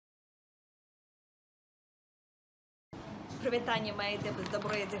Привітання, мої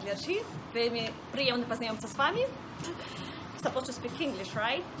добрі глядачі. Вельми приємно познайомитися з вами. Supposed to speak English,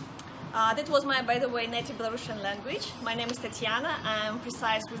 right? That was my, by the way, native Belarusian language. My name is Tatiana. I'm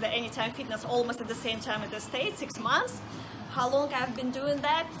precise with the Anytime Fitness almost at the same time in the States, 6 months. How long I've been doing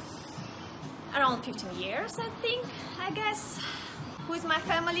that? Around 15 years, I think, I guess. Who is my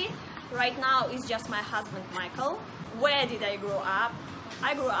family? Right now is just my husband, Michael. Where did I grow up?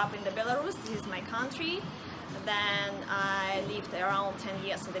 I grew up in the Belarus, this is my country. Then I lived around 10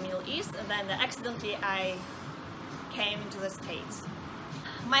 years in the Middle East, and then accidentally I came into the States.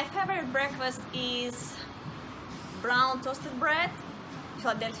 My favorite breakfast is brown toasted bread,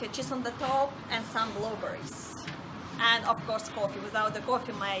 Philadelphia cheese on the top, and some blueberries. And of course coffee. Without the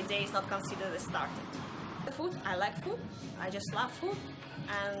coffee, my day is not considered started. The food, I like food. I just love food.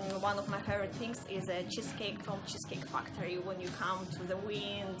 And one of my favorite things is a cheesecake from Cheesecake Factory. When you come to the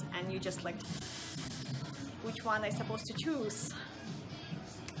wind and you just like, which one I'm supposed to choose?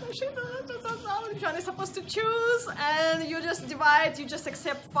 Which one I'm supposed to choose? And you just divide, you just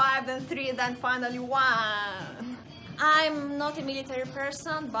accept 5, then 3, then finally 1. I'm not a military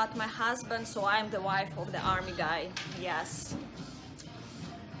person, but my husband, so I'm the wife of the army guy, yes.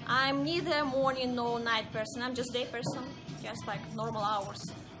 I'm neither morning nor night person, I'm just day person, just like normal hours.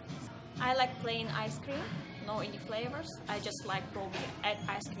 I like plain ice cream, no any flavors. I just like probably add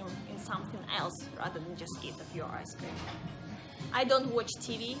ice cream in something else rather than just eat the pure ice cream. I don't watch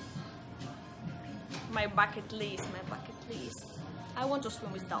TV. My bucket list. I want to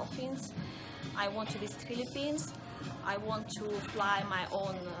swim with dolphins. I want to visit Philippines. I want to fly my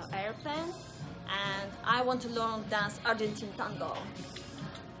own airplane. And I want to learn dance Argentine tango.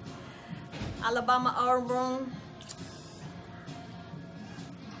 Alabama Auburn.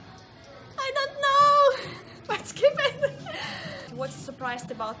 I don't know. But skip it. What's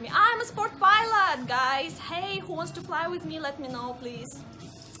surprised about me? I'm a sport pilot, guys. Hey, who wants to fly with me? Let me know, please.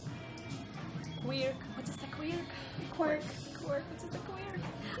 Quirk. What is the quirk? Quirk. What is the quirk?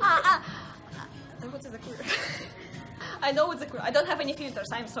 What is the quirk? I know it's a quirk. I don't have any filters.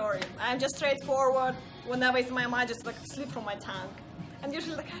 I'm sorry. I'm just straightforward. Whenever it's in my mind, just like slip from my tongue. And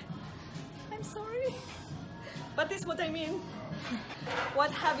usually like, I'm sorry. But this is what I mean.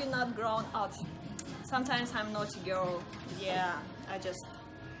 What have you not grown out? Sometimes I'm naughty girl. Yeah, I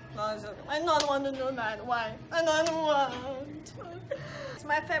don't want to do that. Why? I don't want.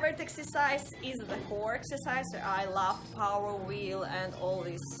 My favorite exercise is the core exercise. I love power wheel and all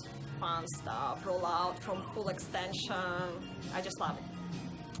this fun stuff. Roll out from full extension. I just love it.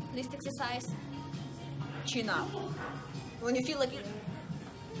 Least exercise, chin up. When you feel like it.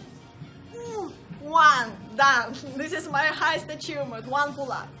 1, done. This is my highest achievement. 1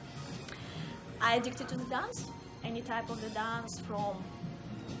 pull up. I addicted to the dance, any type of the dance, from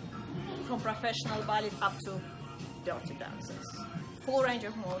professional ballet up to dirty dances, full range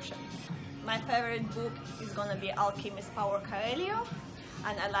of motion. My favorite book is gonna be Alchemist Paulo Coelho,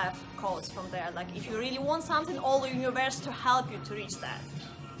 and I love quotes from there, like if you really want something, all the universe to help you to reach that.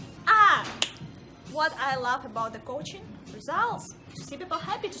 What I love about the coaching, results, to see people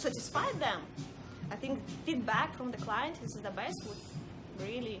happy, to satisfy them. I think feedback from the client is the best,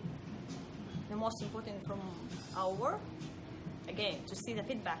 really the most important from our work. Again, to see the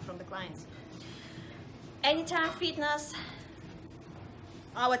feedback from the clients. Anytime Fitness,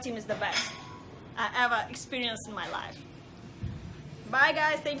 our team is the best I ever experienced in my life. Bye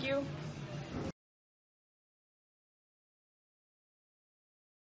guys, thank you.